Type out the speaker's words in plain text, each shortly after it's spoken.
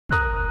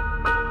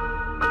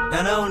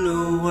Hello,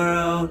 new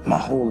world. My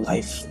whole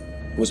life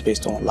was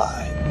based on a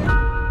lie.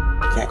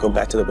 Can't go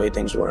back to the way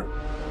things were.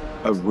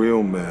 A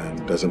real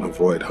man doesn't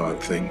avoid hard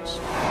things.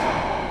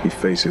 He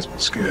faces what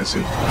scares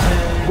him.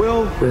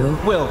 Will.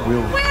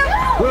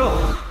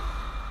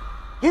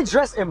 Get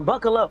dressed and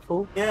buckle up,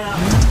 fool.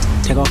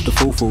 Yeah. Take off the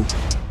foo-foo.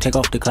 Take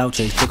off the cloud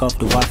chase. Take off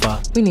the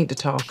Wi-Fi. We need to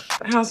talk.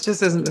 The house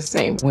just isn't the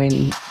same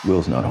when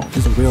Will's not home.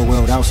 There's a real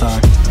world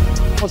outside.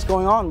 What's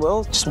going on,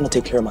 Will? Just want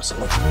to take care of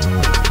myself.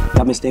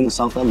 I've been staying in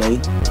South LA.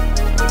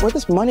 Where'd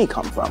this money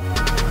come from?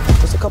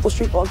 Just a couple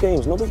street ball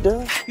games, no big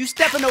deal. You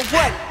stepping to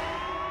what?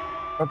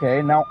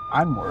 Okay, now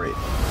I'm worried.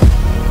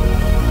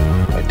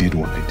 I did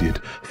what I did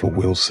for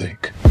Will's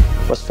sake.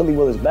 What's Philly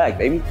Will is back,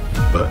 baby.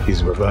 But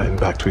he's reverting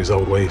back to his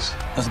old ways.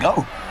 Let's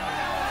go.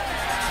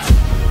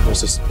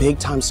 There's this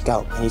big-time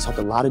scout, and he's helped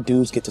a lot of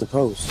dudes get to the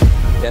pros.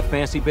 That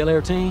fancy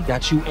Bel-Air team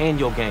got you and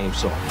your game,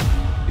 so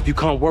if you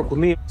come work with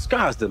me,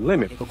 sky's the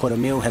limit. A quarter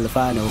meal, hella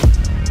fino.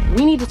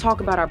 We need to talk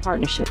about our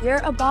partnership.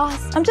 You're a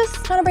boss. I'm just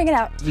trying to bring it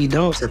out. If you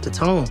don't set the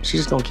tone,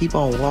 she's just gonna keep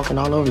on walking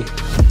all over you.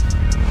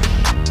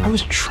 I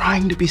was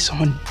trying to be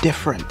someone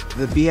different.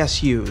 The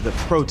BSU, the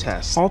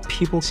protests, all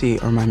people see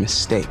are my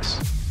mistakes.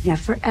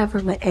 Never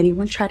ever let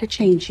anyone try to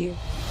change you.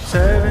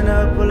 Serving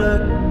up a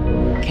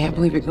look, can't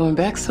believe you're going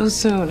back so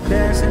soon.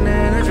 dancing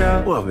in a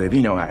drop. Well, babe,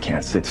 you know I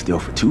can't sit still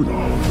for too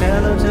long.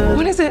 Hello to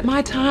When is it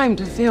my time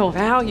to feel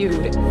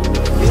valued?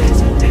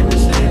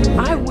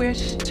 I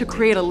wish to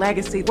create a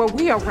legacy where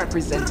we are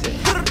represented.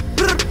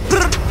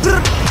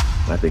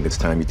 I think it's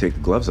time you take the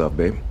gloves off,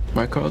 babe.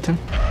 Right, Carlton?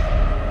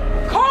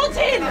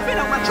 Colton!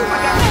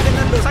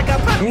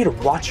 You need to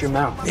watch your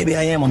mouth. Maybe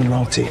I am on the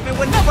wrong team.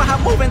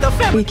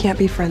 We can't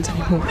be friends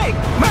anymore.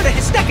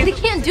 We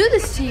can't do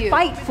this to you.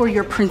 Fight for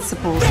your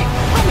principles.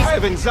 I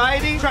have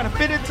anxiety trying to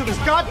fit into this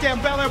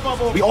goddamn Bel-Air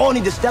bubble. We all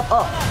need to step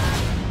up.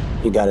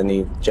 You got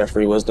any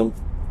Jeffrey wisdom?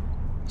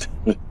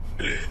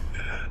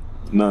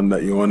 None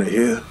that you want to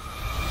hear.